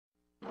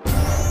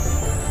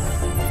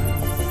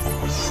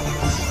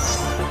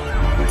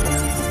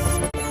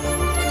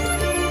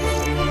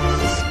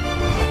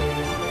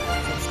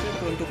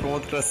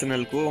Subscribe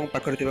channel को और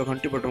पाखर थिबा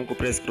घंटी बटन को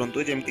प्रेस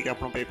करंतु जेमति कि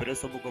आपण पाई पारे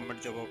सब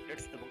गवर्नमेंट जॉब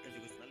अपडेट्स एवं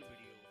educational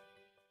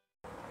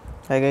video.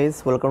 Hi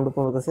guys, welcome to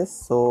Pumukasys.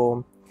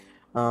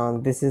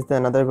 This is the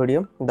another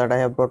video that I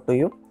have brought to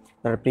you.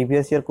 The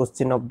previous year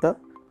question of the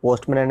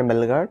Postman and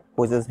Mail Guard,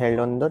 which is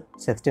held on the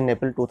 16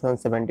 April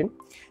 2017.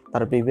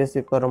 तार previous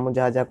paper में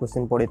जहाँ जहाँ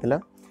question पड़ी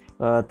थिला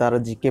तार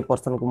GK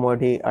person को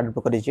मोठी add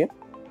करिछि।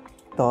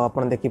 तो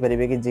आपण देखि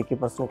परिबे कि जीके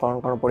पर्सन कोन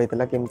कोन पड़ी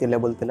थिला केमति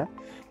लेवल थिला।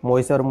 मो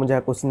हिसाब मु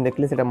जहाँ क्वेश्चन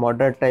देखली सेटा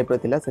मॉडरेट टाइप रो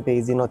थिला, सेते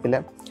इजी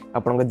नथिला।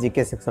 आपण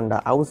जीके सेक्शन डा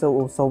आउ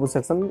सब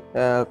सेक्शन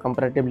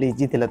कंपैरेटिवली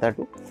इजी थिला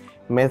ताटू।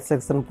 मैथ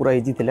सेक्शन पूरा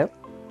इजी थिला।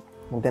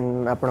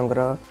 देन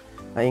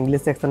आपणकर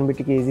इंग्लिश सेक्शन भी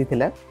टिके इजी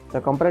थिला। तो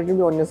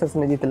कंपैरेटिवली अन्य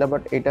सेक्शन इजी थिला,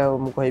 बट एटा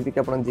मु कहबी कि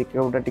आपण जीके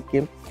उटा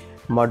टिके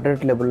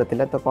मॉडरेट लेवल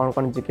थिला। तो कोन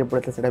कोन जीके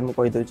पड़ते सेटा मु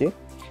कहि दोची।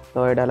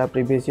 तो एटा हला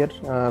previous year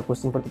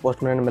question for the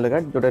postman and mail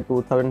guard जोटा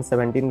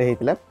 2017 रे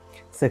हेतिला,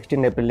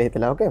 16 एप्रिल रे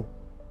हेतिला। ओके,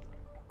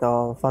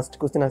 तो फर्स्ट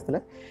क्वेश्चन आसला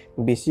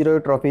BC Roy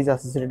trophy is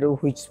associated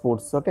with which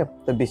sports. Okay,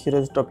 तो बीसी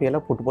रॉय ट्रॉफी हला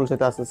फुटबॉल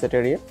सहित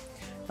एसोसिएटेड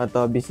है।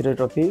 तो BC Roy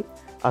trophy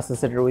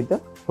associated with the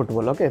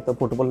football. Okay, तो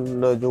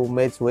फुटबॉल जो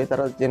मैच हुए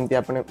तार जेमती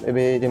आपने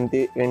एबे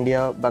जेमती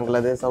इंडिया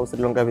बांग्लादेश और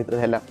श्रीलंका भितर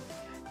हैला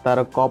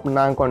तार कप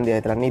ना कोन दिया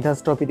हेतला,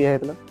 निधास ट्रॉफी दिया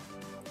हेतला।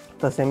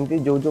 तो सेमती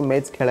जो जो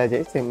मैच खेला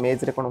जाए से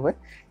मैच रे कोन होय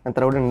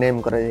तार गोटे नेम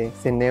करा जाए।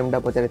 से नेमटा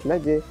पचारिथिला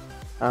जे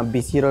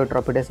बीसी रॉय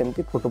ट्रॉफीटा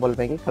सेमती फुटबॉल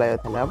पे खेला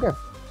जाता। ओके,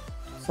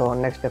 सो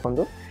नेक्स्ट देखो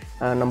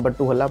नंबर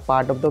 2 होला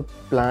part of the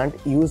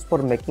plant use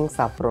for making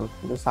साफ्रन।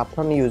 जो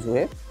साफ्रन यूज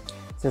हुए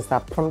से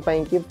साफ्रन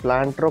पाई कि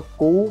प्लांट रो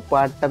को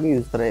पार्टटा भी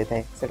यूज करा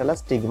जाय सेटा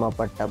स्टिग्मा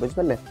पार्टटा। बुझ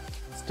पाले,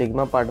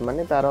 स्टिग्मा पार्ट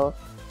माने तार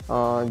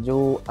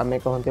जो आमे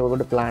कहते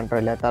गोटे प्लांट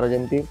रहला तार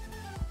जेमती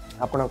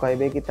आपण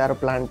कहबे कि तार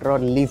प्लांट रो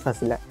लीफ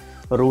आसिला,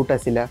 रूट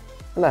आसिला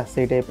हला,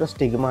 से टाइप रो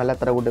स्टिग्मा हला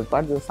तार गोटे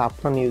पार्ट जो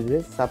साफ्रन यूज हुए।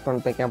 साफ्रन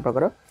पे क्या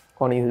प्रकार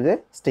कोन यूज हुए,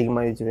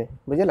 स्टिग्मा यूज हुए।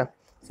 बुझला,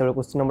 से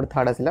question number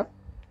 3 आसिला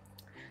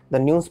the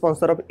new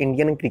sponsor of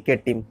Indian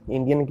cricket team.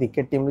 Indian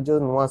cricket team जो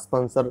नुआ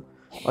स्पॉन्सर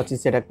अच्छी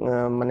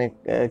सेटा माने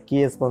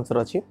किए स्पॉन्सर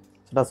अच्छी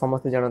सेटा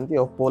समस्त जानती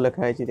ओप्पो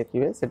लिखा है,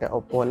 देखिए सेटा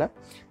ओप्पो होला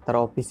तार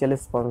official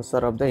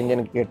sponsor of the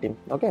Indian cricket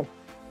team. Okay,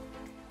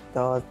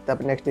 तो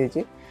तब नेक्स्ट है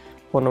 4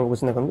 नंबर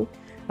क्वेश्चन देखो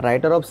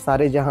राइटर ऑफ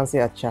सारे जहां से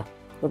अच्छा।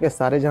 ओके,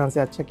 सारे जहां से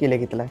अच्छा किए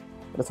लिखितला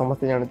तो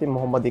समस्त जानती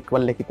मोहम्मद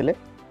इकबाल लिखितले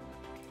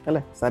हला।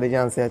 सारे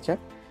जहां से अच्छा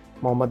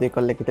मोहम्मद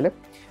इकबाल लिखितले।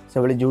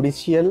 सब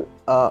जुडिशियल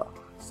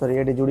सॉरी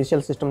ये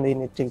जुडिशियल सिस्टम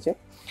देनी ठीक है।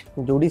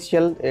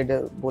 जुडिशियल एटा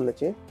बोले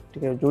छे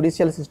ठीक है।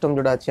 जुडिशियल सिस्टम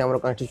जोड़ा अछि हमर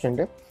कॉन्स्टिट्यूशन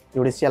रे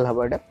जुडिशियल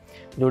हबा एटा।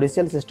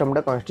 जुडिशियल सिस्टम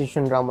टा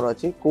कॉन्स्टिट्यूशन रे हमर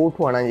अछि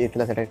कोठु आना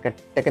जाइतला, सेटा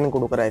टेकन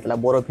कोड करा जाइतला।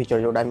 बोरो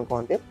फीचर जोड़ा हम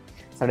कहते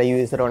सेटा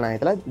यूएस रे आना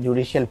जाइतला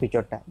जुडिशियल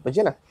फीचर टा।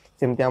 बुझिला,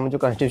 सेमते हम जो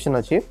कॉन्स्टिट्यूशन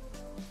अछि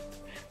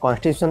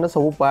कॉन्स्टिट्यूशन रे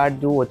सब पार्ट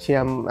जो अछि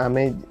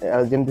हमें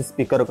जेमति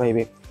स्पीकर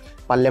कहबे,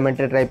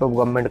 पार्लियामेंटरी टाइप ऑफ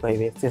गवर्नमेंट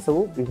कहबे, से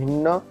सब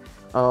विभिन्न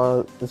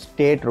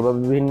स्टेट रो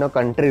विभिन्न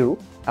कंट्री रो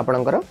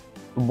आपनकर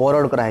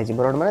बोरोड करा है।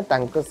 बोरोड माने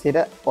तांको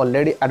सेटा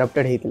already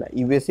adopted हेतिला।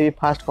 USA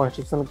first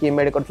constitution की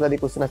मेड करथला दी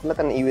क्वेश्चन आसला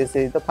तन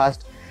USA is the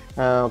first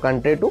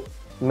country to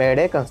made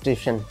a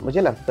constitution.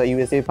 बुझिला, तो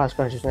यूएसए फर्स्ट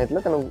कॉन्स्टिट्यूशन हेतिला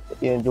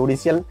तन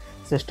जुडिशियल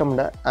सिस्टम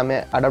डा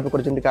हमें अडॉप्ट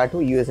करचंती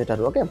काठू यूएसए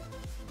टार। ओके,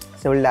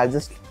 से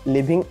largest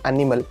living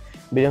animal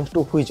belongs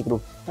to which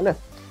group हला।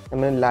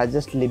 हमें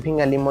लार्जेस्ट लिविंग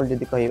एनिमल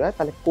जदी कहिबा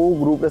ताले को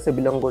ग्रुप रे से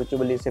बिलोंग करछ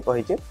बोली से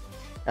कहिचे।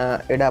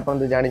 एडा अपन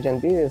तो जानि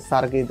चंती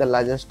shark is the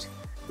largest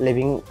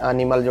living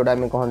animal जोड़ा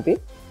में कहती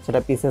सेटा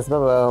पीसेस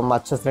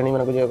माछ श्रेणी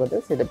मन को जो कहते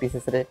सेटा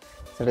पीसेस रे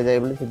सेटा जाय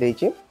बोली से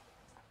देछि।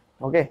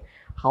 Okay,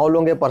 how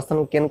long a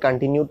person can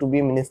continue to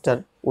be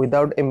minister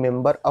without A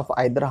member of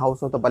either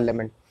house of the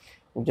parliament.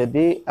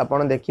 जदि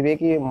आपण देखिबे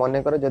कि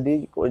मने कर जदि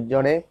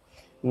जने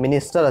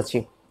मिनिस्टर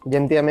अछि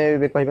जेमति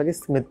हमें कहबा कि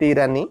स्मृति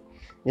ईरानी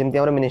जेमति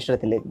हमर मिनिस्टर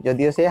थिले,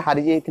 जदि से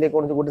हारि जाइथिले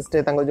कोन गोटे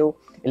स्टेट तांको जो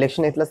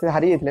इलेक्शन हेतला से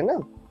हारि जाइथिले ना,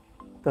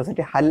 तो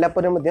सेठी हारला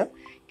पर मध्य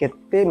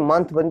केते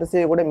मंथ पर्यंत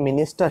से गोटे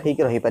मिनिस्टर हे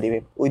के रही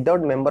परिबे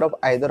without member of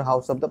either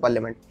house of the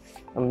parliament.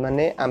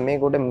 माने आमे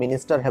गोटे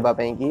मिनिस्टर हेबा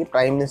पई कि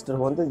प्राइम मिनिस्टर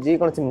होंतो जे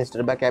कोन से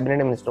मिनिस्टर बा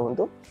कैबिनेट मिनिस्टर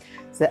होंतो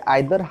से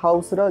आइदर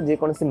हाउस रो जे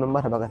कोन से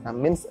मेंबर हेबा कथा।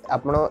 मींस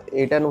आपण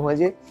एटा न हो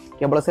जे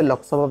केवल से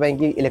लोकसभा पई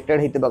कि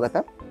इलेक्टेड हेते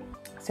बगता,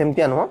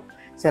 सेमति न हो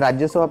से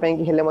राज्यसभा पई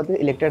कि हेले मते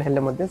इलेक्टेड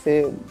हेले मते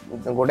से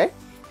गोटे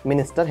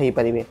मिनिस्टर हे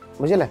परिबे।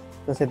 बुझिला,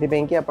 तो सेति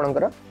पई कि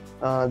आपणकर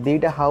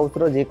दीटा हाउस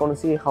रो जे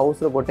कोनसी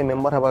हाउस रो गोटे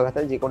मेंबर हबा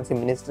कथा जे कोनसी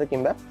मिनिस्टर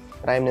किंबा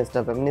प्राइम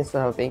मिनिस्टर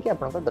हबा पे कि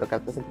आपन दरकार।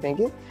 तो सेति पे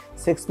कि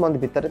 6 मंथ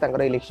भीतर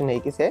तांकर इलेक्शन हे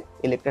कि से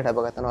इलेक्टेड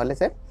हबा कथा, नहले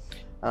से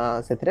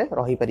सेथिरे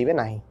रही परिबे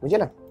नाही।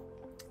 बुझिला,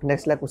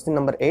 next La question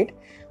number 8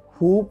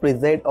 who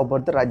preside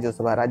over the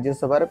Rajya Sabha.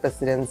 Rajya Sabha row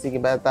presidency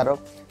किबा taro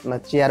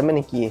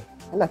chairman किए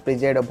हला।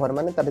 प्रिजाइड ओवर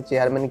माने तारो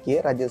चेयरमैन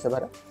किए राज्यसभा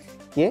रो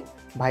किए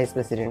भाइस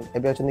प्रेसिडेंट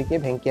एबे अछंती कि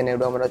वेंकैया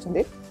नायडू हमर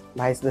अछंती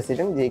भाइस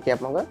प्रेसिडेंट जे कि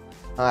आपन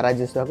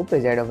राज्यसभा को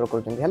प्रेजाइड ओवर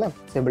करछंती हला।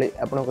 से बळे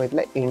आपन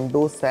कहतला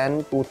इंडोसान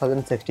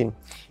 2016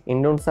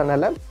 इंडोसान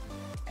हला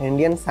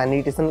इंडियन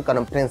सैनिटेशन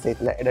कॉन्फ्रेंस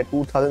हेतला। एटा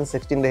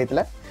 2016 रे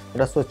हेतला,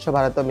 एटा स्वच्छ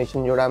भारत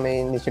मिशन जोड़ा में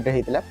इनिशिएटिव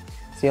हेतला।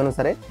 से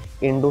अनुसार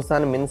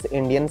इंडोसान मीन्स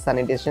इंडियन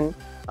सैनिटेशन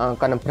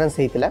कॉन्फ्रेंस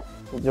हेतला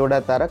जोड़ा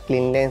तार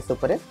क्लीनलीनेस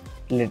ऊपर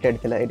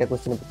रिलेटेड थिला एटा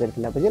question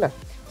पचारिथिला बुझिला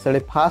so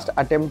first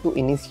attempt to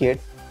initiate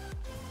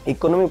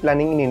economic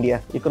planning in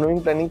India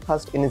economic planning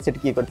first initiate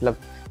की करथिला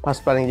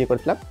first planning ji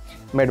करथिला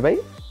made by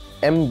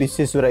M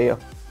Visvesvaraya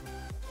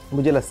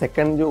बुझिला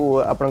second जो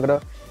आपनकर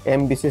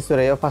M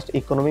Visvesvaraya first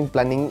economic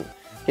planning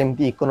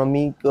केमती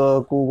economic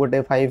को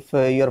गोटे 5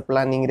 ईयर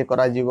प्लानिंग रे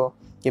करा जीवो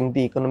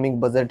केमती इकोनॉमिक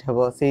बजट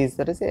हेबो से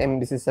हिसाब से एम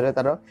विश्वेश्वरैया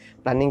तार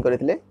प्लानिंग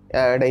करथिले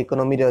एडा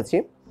इकोनॉमी रे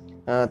अछि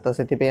तो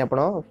से आप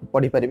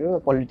पढ़ी पारे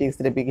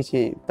पॉलिटिक्स रे भी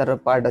किसी तार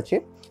पार्ट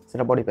अच्छे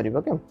से पढ़ी पारे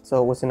okay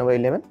so question number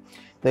 11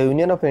 the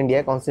union of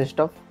India consist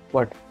of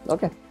what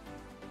okay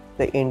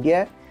तो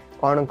इंडिया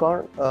कौन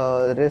कौन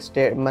रे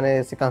स्टेट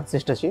माने से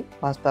कंसिस्ट अच्छी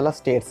फर्स्ट ताला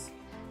स्टेट्स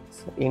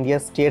इंडिया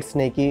स्टेट्स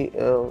नहीं कि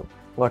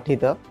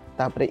गठित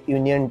तापर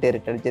यूनियन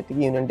टेरिटरी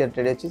जति यूनियन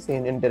टेरिटरी अच्छी से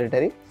union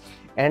territory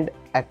and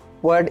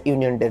acquired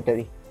union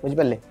territory बुझ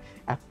पाले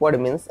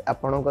एक्वायर्ड मींस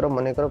आपनकर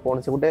मनेकर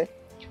कौन से गुटे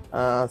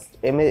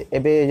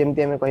एबे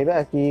जेमती हमें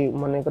कहबा कि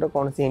मनेकर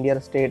कौन सी इंडिया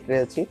स्टेट रे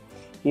अच्छी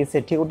कि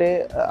सेठी गुटे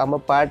आम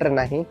पार्ट रे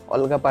नाही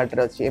अलगा पार्ट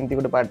रे अच्छी एमती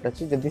गुटे पार्ट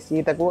अच्छी जदि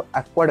सी ताको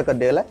एक्वायर्ड कर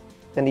देला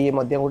तन ये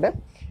मध्य गुटे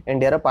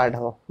इंडिया रो पार्ट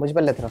हो बुझ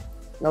पाले थरो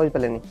ना बुझ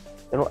पालेनी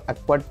तेणु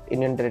एक्वायर्ड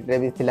यूनियन टेरिटरी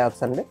भी थिला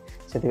ऑप्शन रे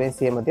सेति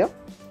सी मध्य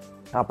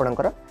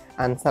आपनकर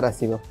आंसर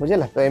आसीबो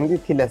बुझला तो एमती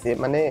थिला से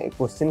माने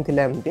क्वेश्चन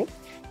थिला एमती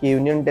कि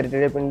union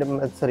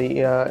territory sorry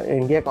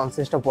India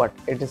consist of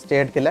what it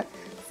state थिला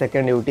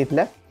सेकंड यूटी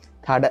थिला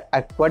थर्ड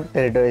एक्वायर्ड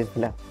टेरिटरीज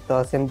थिला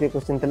तो सेमती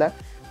क्वेश्चन थिला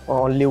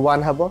ओनली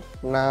 1 हबो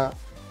ना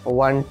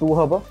 1 2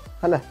 हबो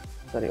हला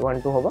सॉरी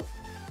 1 2 हबो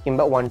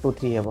किंबा 1 2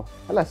 3 हबो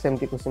हला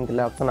सेमती क्वेश्चन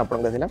थिला ऑप्शन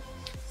आपन का थिला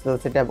सो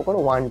सेटा हबो कोन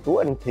 1 2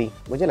 एंड 3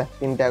 बुझला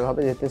तीनटा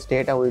हबो जेते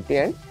state uh UT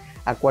and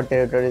acquired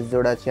territories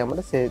जोड़ा अछि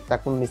हमर से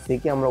ताकू मिसी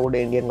कि हमरा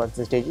ओडे इंडियन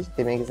कंसिस्ट अछि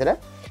तेमे कि सेटा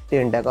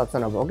तीनटा का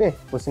ऑप्शन हबो ओके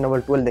क्वेश्चन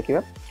नंबर 12 देखिबा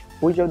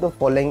which of the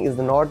following is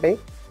not a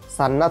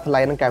Sarnath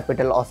lion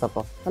capital of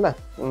हला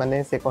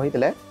माने से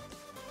कहितले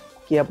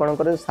कि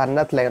आपनकर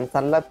सारनाथ लायन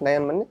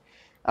माने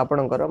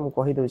आपनकर मु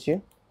कहि दोछि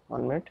 1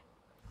 मिनिट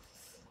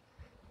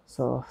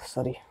सो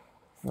सॉरी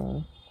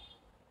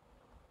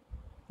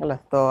हला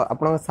तो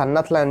आपन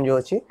सारनाथ लायन जो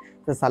अछि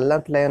तो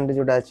सारनाथ लायन रे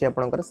जोडा अछि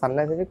आपनकर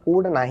सारनाथ रे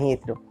कोड नाही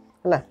एथरो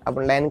हला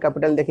आपन लायन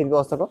कैपिटल देखिबे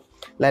असको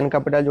लायन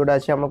कैपिटल जोडा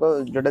अछि हमको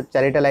जोडा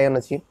चारिटा लायन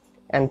अछि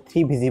एंड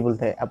 3 विजिबल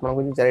थाए आपन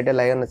को जो चारिटा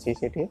लायन अछि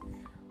सेठी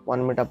 1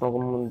 मिनिट आपन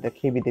को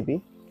देखि भी देबी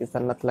कि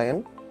सारनाथ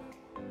लायन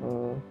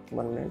 1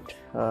 मिनिट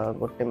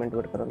गोटे मिनिट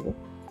वेट करंतु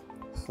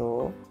सो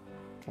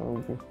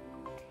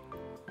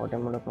गोटे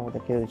मिनिट आपन को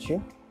देखि दोछि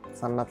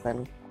सारनाथ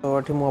लायन तो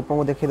एठी मु आपन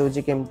को देखि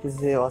दोछि केमति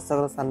से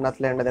अशोक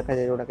सारनाथ लायन देखा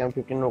जाय जोडा के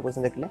 15 नो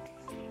क्वेश्चन देखले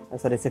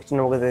सॉरी 16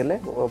 नो क्वेश्चन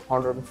देखले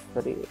फाउंडर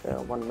सॉरी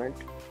 1 मिनिट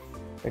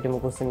एठी मु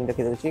क्वेश्चन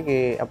देखि दोछि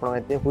कि आपन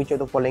एते which of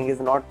the following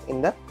is not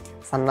in the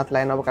Sarnath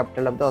lion of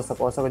capital of the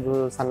Ashok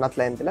जो सारनाथ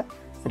लायन थिला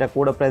सेटा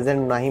कोड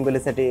प्रेजेंट नाही बोले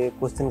सेठी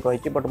क्वेश्चन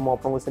कहिछि बट मु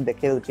आपन को से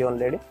देखि दोछि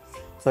ऑलरेडी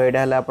सो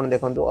एडा हला आपन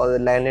देखंतु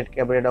लायनेट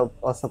कैपिटल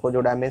ऑफ अशोक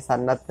जोडा हमें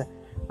सारनाथ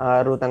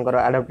रो तांकर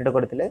अडॉप्टेड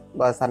करथिले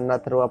बा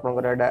सारनाथ रो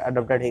आपनकर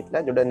अडॉप्टेड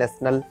हेतला जोडा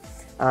नेशनल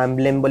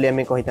एम्ब्लेम बोली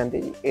हमें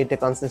कहितांती इट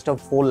कंसिस्ट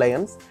ऑफ 4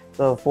 लायंस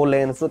तो 4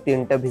 लायंस रो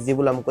तीनटा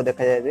विजिबल हमको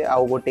देखा जाय आ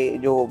गोटे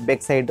जो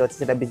बैक साइड अछि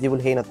सेटा विजिबल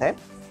हे न थाए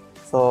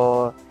सो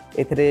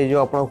एथरे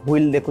जो आपण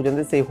व्हील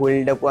देखुचंती से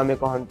व्हील को हमें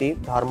कहंती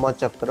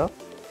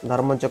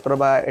धर्मचक्र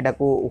बा एटा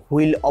को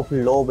व्हील ऑफ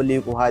लॉ बोली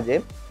कहा जाय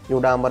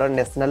जोडा हमर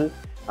नेशनल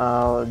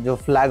जो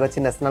फ्लैग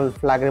अच्छी नेशनल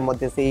फ्लैग रे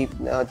मध्य से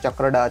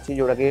चक्रडा अच्छी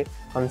जोड़ा कि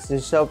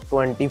consist of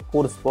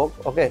 24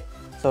 spoke okay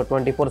so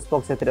 24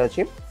 spoke से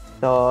अच्छी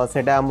तो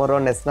सेटा हमर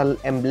नेशनल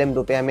एम्ब्लेम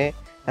रूपे हमें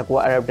ताको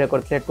अडॉप्ट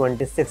करथिले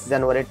 26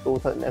 जनवरी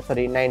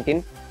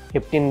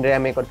 1915 रे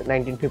हमें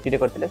 1950 रे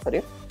करथिले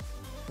सॉरी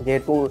जे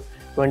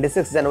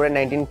 26 जनवरी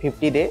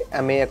 1950 रे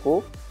हमें याको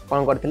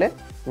कोन करथिले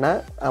ना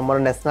हमर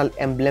नेशनल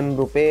एम्ब्लेम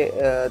रूपे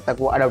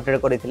ताको अडॉप्टेड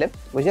करथिले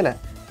बुझिला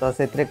तो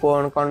सेथरे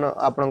कोन कोन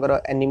आपनकर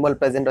एनिमल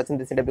प्रेजेंट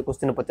अछि सेटा भी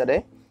क्वेश्चन पचारे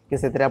कि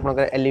सेथरे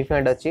आपनकर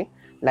एलिफेंट अछि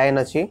लायन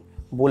अछि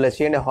बुल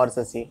अछि एंड हॉर्स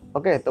अछि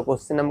ओके तो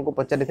क्वेश्चन हमको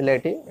पचारि थिले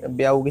एठी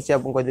ब्याउ किछि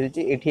आपन कहि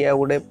दिछि एठी आ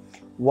गुडे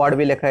वर्ड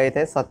भी लिखा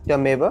हैते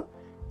सत्यमेव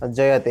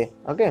जयते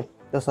ओके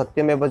तो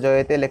सत्यमेव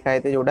जयते लिखा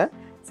हैते जोडा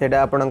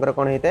सेटा आपनकर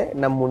कोन हैते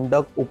ना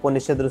मुंडक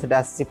उपनिषद रु सेटा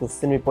आसी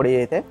क्वेश्चन भी पड़ी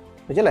हैते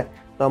बुझिला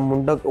तो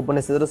मुंडक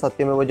उपनिषद रु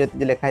सत्यमेव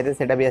जयते लिखा हैते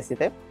सेटा भी आसी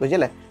थे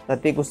बुझिला तो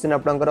ती क्वेश्चन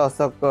आपनकर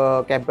अशोक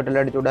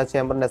कैपिटल जोडा छै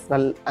हमर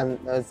नेशनल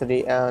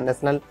सॉरी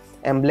नेशनल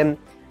एम्ब्लेम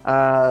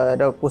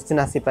रो क्वेश्चन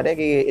आसी पारे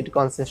कि it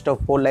consist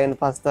of 4 line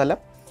first वाला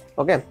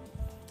ओके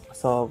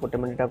सो गोटे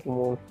मिनिट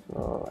आपको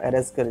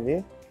एरेज कर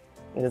दिए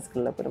एरेज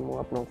करला पर मु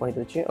आपन कहि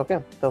दोछि ओके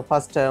तो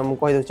फर्स्ट मु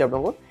कहि दोछि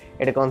आपन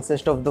it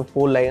consist of the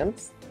 4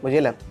 Lions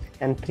बुझिला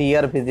and 3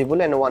 are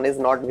visible and 1 is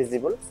not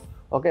visible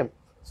okay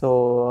so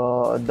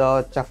the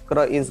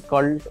chakra is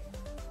called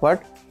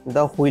what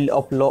the wheel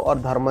of law or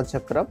dharma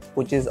chakra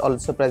which is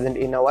also present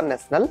in our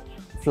national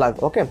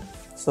flag okay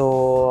so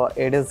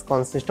it is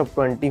consist of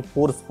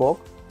 24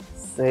 spoke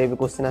say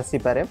question asi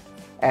pare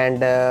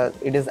and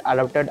it is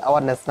adopted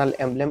our national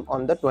emblem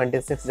on the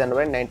 26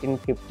 January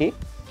 1950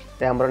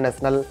 ते हमर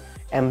national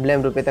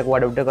emblem रूपे तक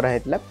adopt करा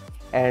हेतला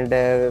and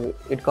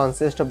it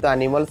consist of the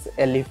animals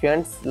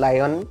elephants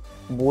lion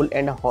bull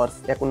and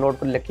horse या note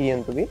कर लिखि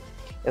दियंतु भी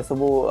ये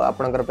सब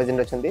आपनकर प्रेजेंट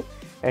अछंती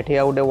एठी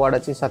आ गुटे वर्ड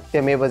अछि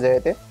सत्यमेव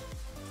जयते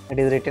इट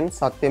इज रिटन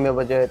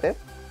सत्यमेव जयते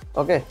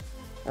ओके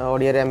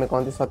ओडिया रे हमें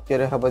कहंती सत्य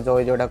रे हब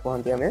जय जोडा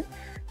कहंती हमें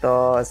तो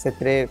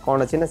सेथरे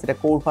कोन अछि ना सेटा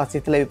कोड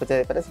फासितले भी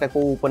पचाय पारे सेटा को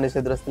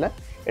उपनिषद रसला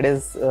इट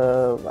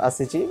इज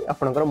आसीची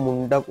आपनकर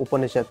मुंडक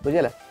उपनिषद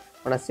बुझिला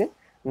कोन आसी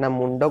ना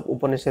मुंडक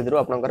उपनिषद रो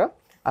आपनकर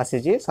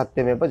आसीची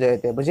सत्यमेव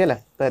जयते बुझिला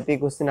तो एती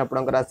क्वेश्चन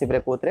आपनकर आसी परे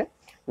कोथरे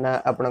ना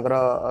आपनकर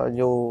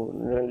जो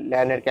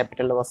लैंड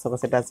कैपिटल वस्तक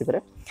सेटा आसी परे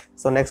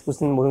so next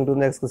question moving to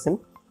next question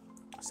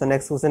so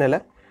next question हैला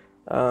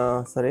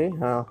सॉरी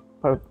हां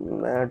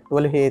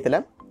 12 हे हेतला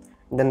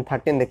देन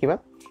 13 देखिबा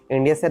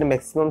India share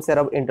maximum share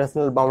of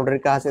international boundary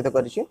का सहित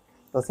करछि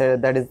तो say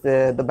that is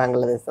the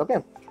Bangladesh okay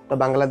तो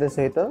बांग्लादेश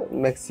सहित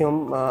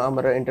मैक्सिमम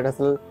हमर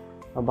इंटरनेशनल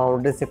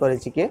बाउंड्री से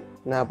करछि के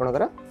ना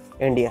आपनकर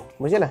इंडिया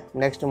बुझिला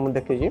नेक्स्ट मु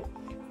देखियो जी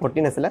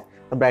 14 असला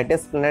the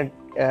brightest planet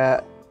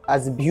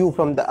as view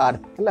from the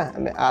earth हला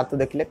हमें अर्थ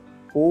देखले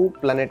को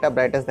प्लैनेट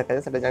ब्राइटेस्ट देखा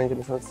जाय सेटा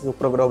जानि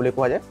शुक्र ग्रह बोली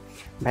कहवा जाय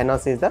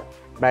Venus is the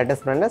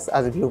brightest planet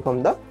as view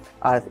from the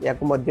earth या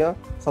को मध्य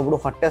सबुठु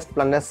hottest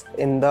planet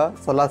in the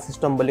solar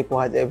system बोली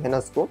कहवा जाय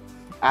वेनस को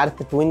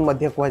अर्थ ट्विन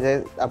मध्य कहवा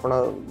जाय आपण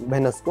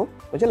वेनस को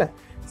बुझले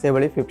से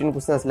बली 15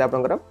 क्वेश्चन असले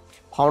आपनकर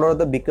founder of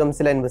the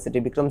Vikramshila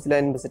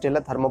university हला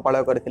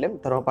धर्मपाल करथिले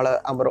धर्मपाल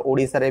हमर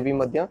ओडिसा रे भी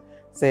मध्य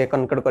से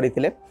कनकट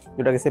करथिले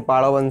जोटा कि से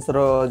पाल वंशर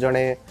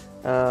जणे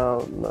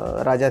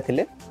राजा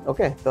थिले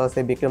ओके तो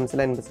से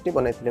विक्रमशिला यूनिवर्सिटी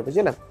बनैथिले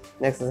बुझिला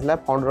नेक्स्ट असला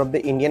founder of the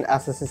Indian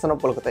association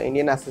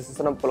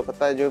of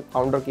Kolkata जो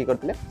फाउंडर की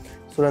करथिले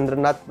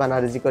सुरेंद्रनाथ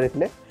बनर्जी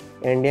करथिले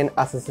Indian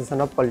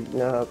association of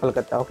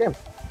Kolkata okay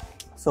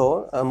so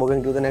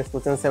moving to the next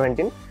question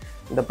 17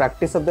 the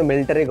practice of the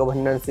military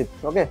governorship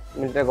okay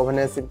military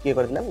governorship की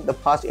करथिले the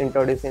first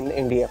introduced in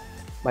India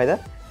by the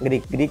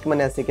Greek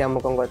माने आसी के हम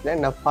कोन करथिले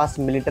ना फर्स्ट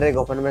मिलिटरी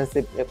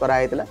गवर्नमेंटशिप करा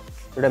आइतला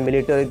जोटा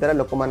मिलिटरी द्वारा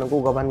लोक मान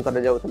को गवर्न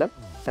कर जाउतला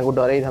तांको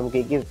डरै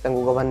धमकी की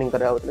तांको गवर्निंग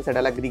करा जाउतला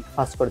सेटाला ग्रीक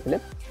फर्स्ट करथिले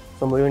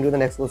so moving to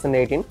the next question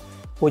 18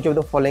 which of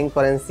the following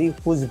currency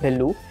whose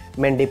value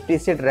may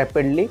depreciate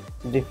rapidly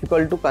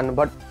difficult to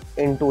convert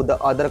into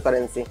the other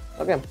currency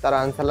okay तार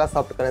आंसर ला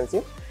सॉफ्ट करेंसी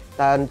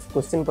तार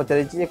क्वेश्चन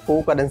पचारि जे को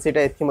currency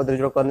टा एथि मध्य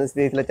जो currency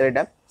देइतला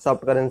चारिटा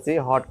soft currency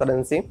hot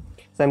currency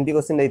so एमती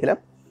question देइतला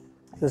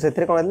तो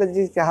सेथरे कोन आतला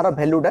जे कहार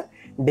वैल्यूटा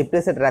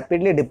डिप्रिशिएट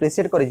रैपिडली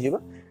डिप्रिशिएट करि जीव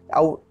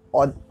आ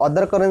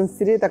अदर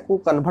करेंसी रे ताकू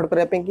कन्वर्ट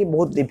करे पे कि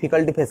बहुत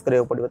डिफिकल्टी फेस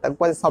करे पड़िबो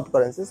ताकू सॉफ्ट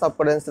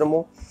करेंसी रे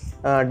मो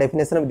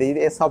definition they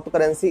A soft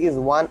currency is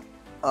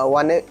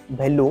one A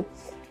value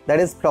that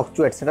is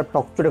fluctuate सेटा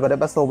फ्लक्चुएट करे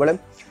बा सब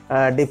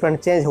बळे डिफरेंट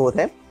चेंज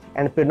होता है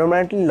and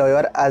predominantly lower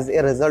as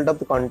a result of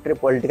the country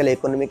political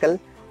economical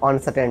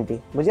uncertainty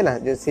बुझिला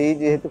जो से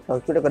जेहेतु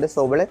फ्लक्चुएट करे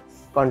सब बेले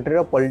कंट्री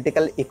रो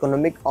पॉलिटिकल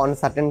इकोनॉमिक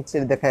अनसर्टेनिटी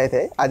देखाय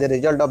थे as a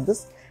result of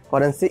this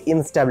currency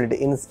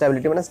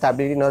instability माने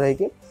स्टेबिलिटी न रही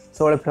कि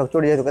सब बेले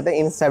फ्लक्चुएट जेहेतु कहते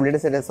इनस्टेबिलिटी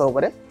से सब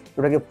ऊपर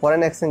जोटा कि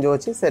फॉरेन एक्सचेंज जो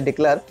अछि से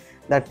declare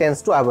that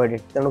tends to avoid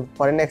it तेनु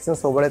फॉरेन एक्सचेंज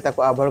सब बेले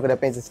ताको अवॉइड करे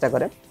पे चेष्टा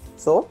करे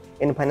सो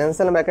in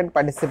financial market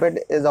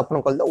participate is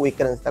often called the week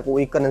currency ताको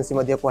वीक करेंसी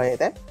मध्ये कहै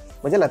था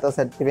बुझला तो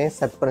सेति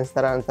सेट करेंसी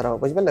तार आंसर हो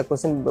बुझबले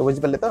क्वेश्चन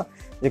बुझबले तो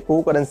जे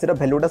को करेंसी रो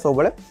वैल्यूटा सब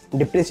बेले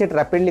डिप्रिशिएट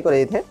रैपिडली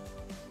करे थे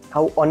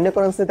हाउ अन्य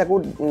करेंसी ताको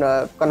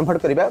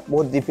कन्वर्ट करबा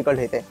बहुत डिफिकल्ट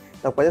हेते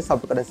तो कहे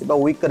सॉफ्ट करेंसी बा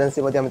वीक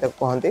करेंसी मध्ये हम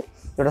ताको कहंते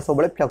जोटा सब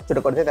बेले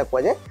फ्लक्चुएट करते ताको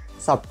कहे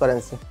सॉफ्ट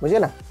करेंसी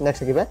बुझला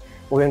नेक्स्ट देखिबा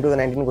moving to the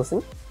 19 question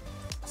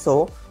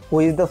so who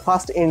is the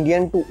first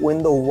Indian to win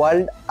the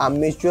world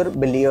amateur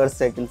billiards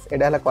titles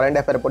एटा हला करंट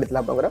अफेयर पडितला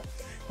आपनकर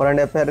करंट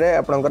अफेयर रे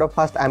आपनकर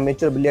फर्स्ट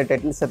amateur billiard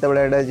टाइटल सेते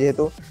बेले एटा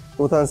जेहेतु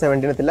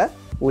 2017 थिला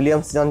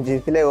विलियम्स जॉन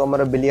जीतिले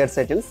हमर बिलियर्ड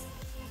टाइटल्स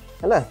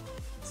हला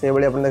से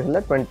बेले आपन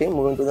देखला 20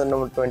 moving to the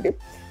number 20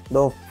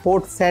 the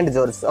fort Saint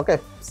George okay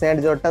Saint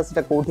George ता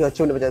सेटा कोठी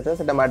अछि बोले बजाता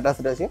सेटा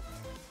मद्रास रे अछि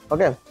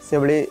ओके से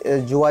बेले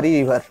जुआरी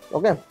रिवर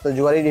ओके तो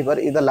जुआरी river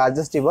is the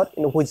largest river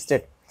in which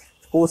state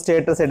को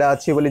स्टेट रे सेटा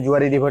अछि बोले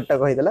जुआरी रिवर ता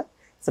कहितला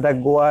सेटा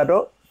गोवा रो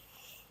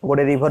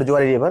गोटे रिवर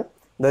जुआरी रिवर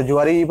द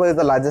जुआरी river is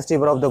the largest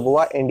river of the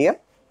Goa India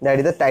that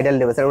is the tidal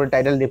river सेटा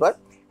टाइडल रिवर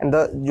एंड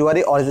द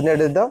जुआरी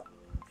ओरिजिनेटेड द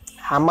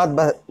हामाद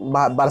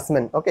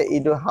बार्समैन ओके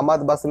इट हामाद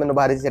बार्समैन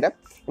बाहरी सेटा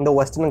इन द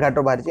वेस्टर्न घाट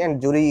रो बाहरी एंड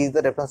जुरी is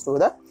the reference to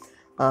the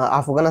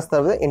Afghanistan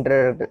of the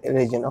inter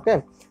reason okay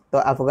तो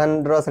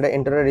अफगान रो सेटा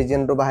inter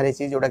reason रो बाहरी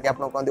छी जोटा कि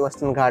आपन कहंती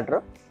वेस्टर्न घाट रो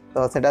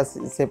तो सेटा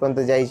से पंत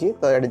जाई छी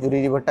तो एटा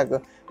जुरी रिवर टा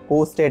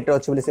को स्टेट रो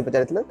अछि बोली से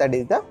पचारथिला that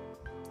is the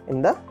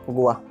in the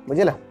Goa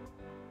बुझला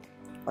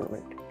 1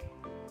 मिनट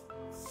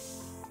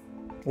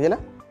बुझला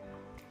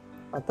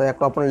तो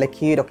याको अपन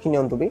लिखि रखि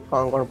नियंतु भी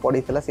कोन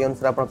पढितला से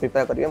अनुसार अपन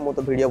प्रिपेयर करिवे मु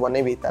तो वीडियो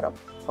बनेबी तार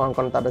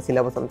कोन तार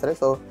सिलेबस अनुसार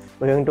so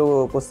going to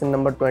question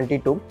number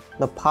 22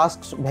 the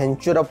first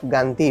venture of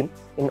Gandhi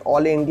in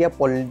all India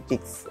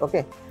politics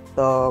okay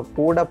तो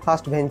कोडा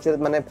फर्स्ट वेंचर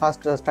माने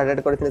फर्स्ट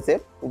स्टार्टेड करथिले से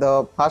द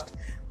फर्स्ट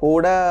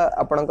कोडा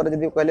आपनकर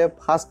जदी कहले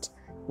फर्स्ट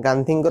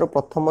गांधी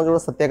प्रथम जो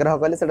सत्याग्रह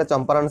कहले सेटा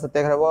चंपारण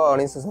सत्याग्रह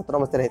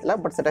 1917 मसीह होता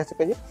बट सेटा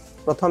कह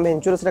प्रथम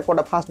भेंचर से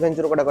कोटा फास्ट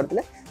भेंचर कोटा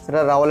करते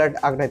सेटा रावलेट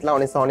एक्ट होता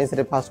 1919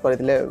 रे फास्ट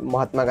करते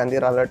महात्मा गांधी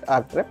रावलेट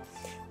एक्ट रे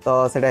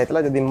तो सेटा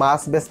होता जदि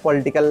मास बेस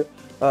पॉलिटिकल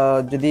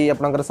जदि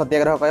आपनकर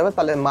सत्याग्रह कहबा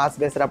ताले मास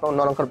बेस रे आपन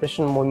नॉन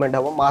कॉर्पोरेशन मूवमेंट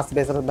हबो मास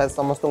बेस रे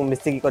समस्त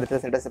मिसिकी करते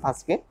सेटा से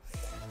फास्ट के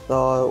तो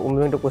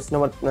moving to question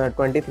number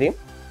 23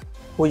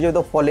 which of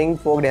the following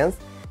folk dance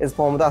is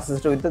form the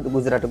associated with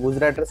Gujarat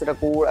Gujarat रे सेटा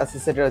को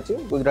एसोसिएटेड अछि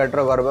गुजरात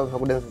रो गरबा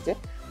फोक डांस अछि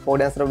फोक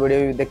डांस रो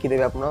वीडियो भी देखि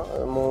देबे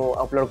आपन मु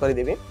अपलोड कर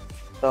देबे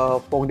तो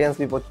फोक डांस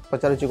भी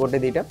पचारुछि गोटे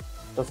दीटा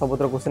तो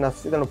सबुतर क्वेश्चन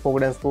आछि तनो फोक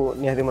डांस को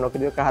निहाती मन रखि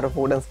दियो कहार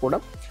फोक डांस कोडा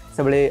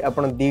सेबले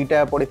आपन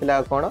दीटा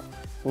पडिथिला कोन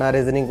ना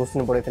रीजनिंग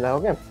क्वेश्चन पडिथिला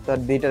ओके तो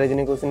दीटा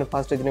reasoning question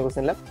first reasoning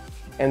question ला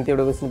एमती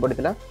ओडो क्वेश्चन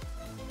पडिथिला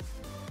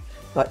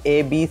तो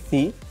A B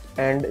C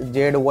and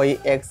Z Y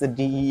x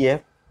D E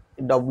F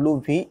W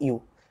we you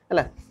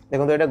हैला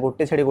देखो तो एटा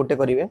गोटे छाडी गोटे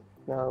करिवे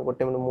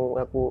गोटे मन मु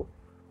याकू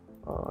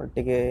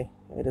टिके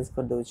इरेज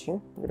कर दोछि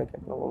जेटा कि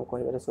आपन को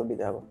कहबारे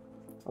सुविधा हो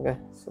ओके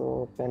सो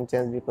पेन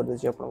चेंज भी कर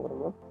दोछि आपन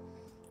को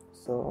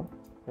सो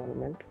 1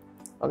 मिनट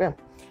ओके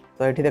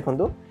तो एठी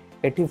देखंतु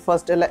एठी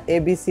फर्स्ट हला ए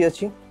बी सी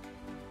अछि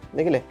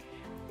देखले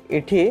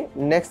एठी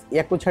नेक्स्ट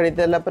याकू छाडी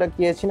देला पर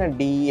की अछि ना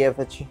डी ई एफ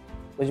अछि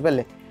बुझ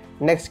पाले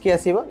नेक्स्ट की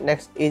आसीबो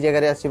नेक्स्ट ए जगह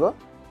रे आसीबो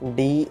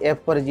डी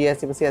एफ पर जी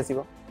आसीबो सी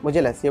आसीबो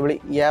बुझला से बड़ी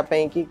या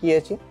पई की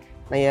अछि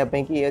ना या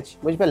पई की अछि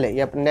बुझ पाले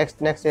या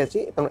नेक्स्ट नेक्स्ट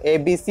अछि त ए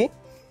बी सी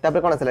तापर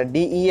कोन आसला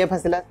डी ई एफ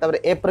आसला तापर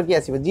एफ पर की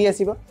आसीबो जी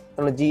आसीबो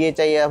त जी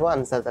एच आई आबो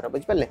आंसर तार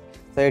बुझ पाले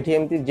तो एठी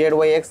एमती जेड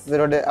वाई एक्स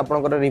जेरो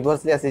आपनकर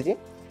रिवर्सली आसी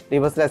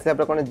रिवर्सली आसला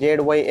पर कोन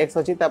जेड वाई एक्स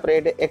अछि तापर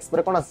एटे एक्स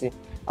पर कोन आसी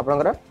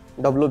आपनकर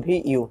डब्ल्यू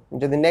वी यू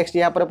जदि नेक्स्ट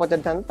या पर पचार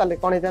था ताले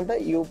कोन हेता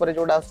यू पर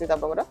जोडा आसी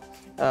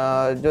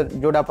आपनकर जो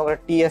जोडा आपनकर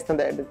टी एस था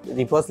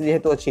रिवर्सली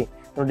जेहेतु अछि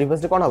तो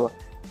रिवर्सली कोन हबो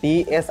टी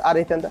एस आर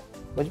हेता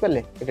बुझ पाले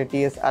एटे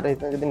टी एस आर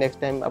हेता जदि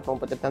नेक्स्ट टाइम आपन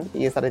पचार था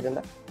टी एस आर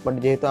हेता बट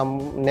जेहेतु हम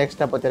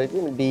नेक्स्ट पचार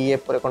डी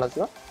एफ पर कोन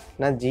आसीबो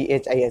ना जी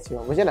एच आई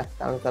आसीबो बुझला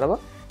आंसर हबो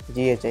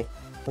जी एच आई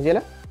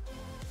बुझला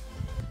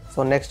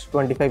सो नेक्स्ट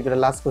 25 जो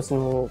लास्ट क्वेश्चन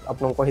मु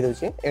आपन कहि दउ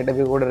छी एटा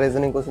भी गोड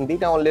reasoning question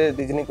दीटा only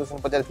reasoning question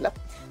पचारथिला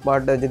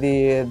but जदी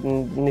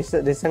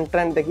रिसेंट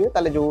ट्रेंड देखियो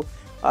ताले जो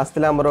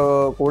आस्तला हमर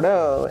कोडा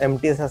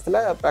एमटीएस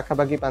आस्तला पाखा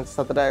बाकी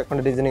 5-7 टा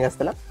खंड रीजनिंग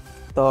आस्तला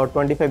तो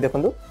 25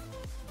 देखंतु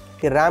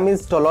कि Ram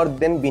is taller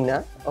than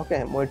Bina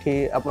okay मो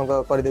एठी आपन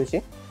को कर दउ छी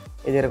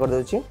ए जे कर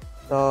दउ छी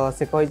तो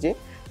से कहि छी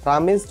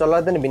राम इज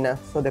टॉलर देन बीना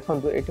सो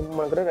देखंतु एठी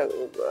मन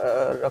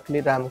कर रखली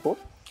राम को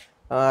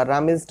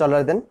Ram is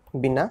taller than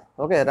Bina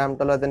okay Ram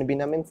taller than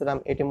Bina means Ram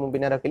eighty मु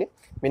बीना रखली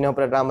बीना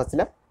ऊपर राम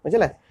आसिला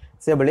बुझला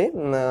से बली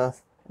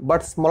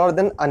बट स्मॉलर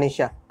देन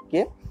अनिशा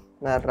के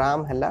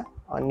राम हला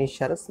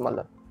अनिशा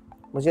स्मॉलर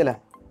बुझला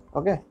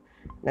ओके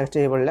नेक्स्ट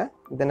हे बोलला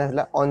देन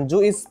हला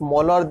अंजू इज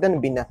स्मॉलर देन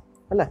बीना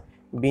हला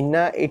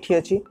बीना एठी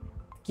अछि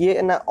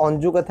के ना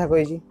अंजू कथा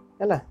कहि छी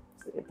हला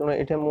तो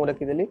एठे मु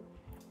रखि देली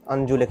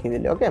अंजू लिखि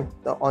देली ओके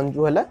तो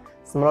अंजू हला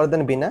smaller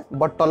than Bina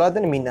but taller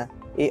than Meena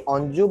A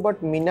Anju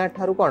but Meena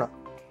Tharu cone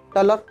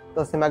taller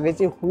तो से मागे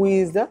छी who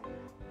is the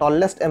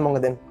tallest among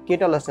them के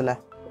टॉलेस्ट हला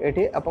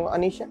एठी अपन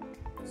अनिशा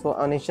सो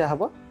अनिशा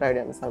हबो राइट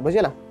आंसर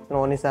बुझला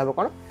तो अनिशा हबो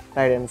कोन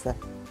राइट आंसर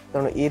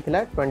तो ये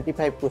थिला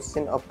 25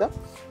 question of the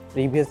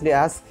previously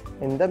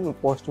asked in the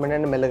postman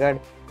and mail guard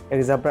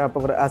exam पर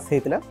आपन आस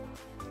हेतिला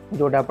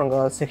जोटा अपन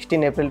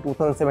 16 अप्रैल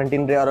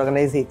 2017 रे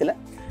ऑर्गेनाइज हेतिला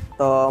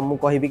तो मु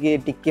कहिबी कि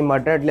टिक्की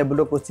मॉडरेट लेवल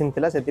रो क्वेश्चन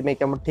थिला सेति में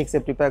कि हम ठीक से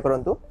प्रिपेयर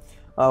करंतु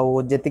आ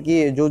जेति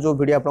कि जो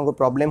वीडियो आपन को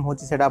प्रॉब्लम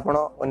होची सेटा आपन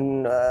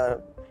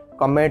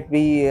कमेंट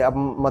भी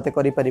मते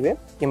करि परिबे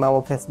कि मो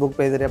फेसबुक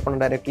पेज रे आपन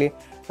डायरेक्टली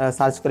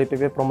सर्च करि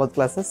पेबे प्रमोद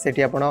क्लासेस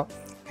सेठी आपन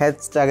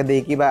हैशटैग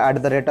देकी बा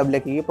 @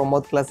 लेखि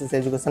प्रमोद क्लासेस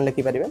एजुकेशन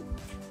लेखि परिबे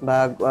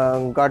बा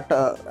गट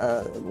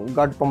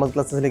प्रमोद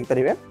क्लासेस लेखि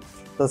परिबे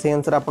तो से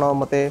अनुसार आपन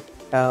मते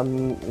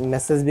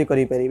मेसेज भी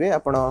करि परिबे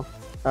आपन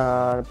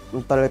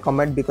तले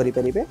कमेंट भी करि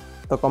परिबे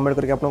तो कमेंट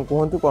करके आपन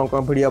कहंतु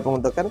कोन वीडियो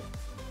आपन दरकार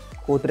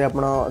कोतरे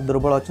आपण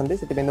दुर्बल अछंती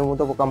सेति पे मु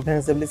तो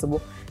कॉम्प्रिहेंसिवली सब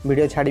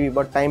वीडियो छाड़ी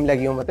बट टाइम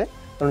लागियो मते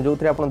तो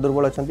जोथरे आपण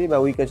दुर्बल अछंती बा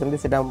वीक अछंती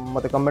सेटा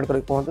मते कमेंट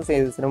करके कहंतु से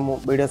विषय मु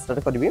वीडियो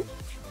स्टार्ट करबी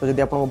तो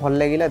जदि आपन को भल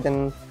लागिला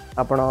देन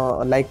आपण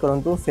लाइक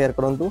करंतु शेयर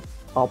करंतु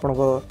आपण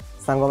को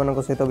सांग मानक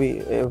सहित भी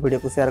वीडियो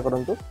को शेयर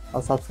करंतु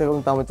और सब्सक्राइब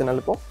करंतु हम चैनल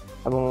को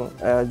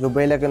एवं जो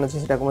बेल आइकन अछि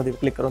सेटा को मते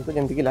क्लिक करंतु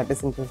जेंति कि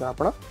लेटेस्ट इन्फॉर्मेशन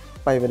आपण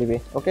पाई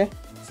परिबे ओके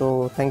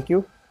सो थैंक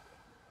यू।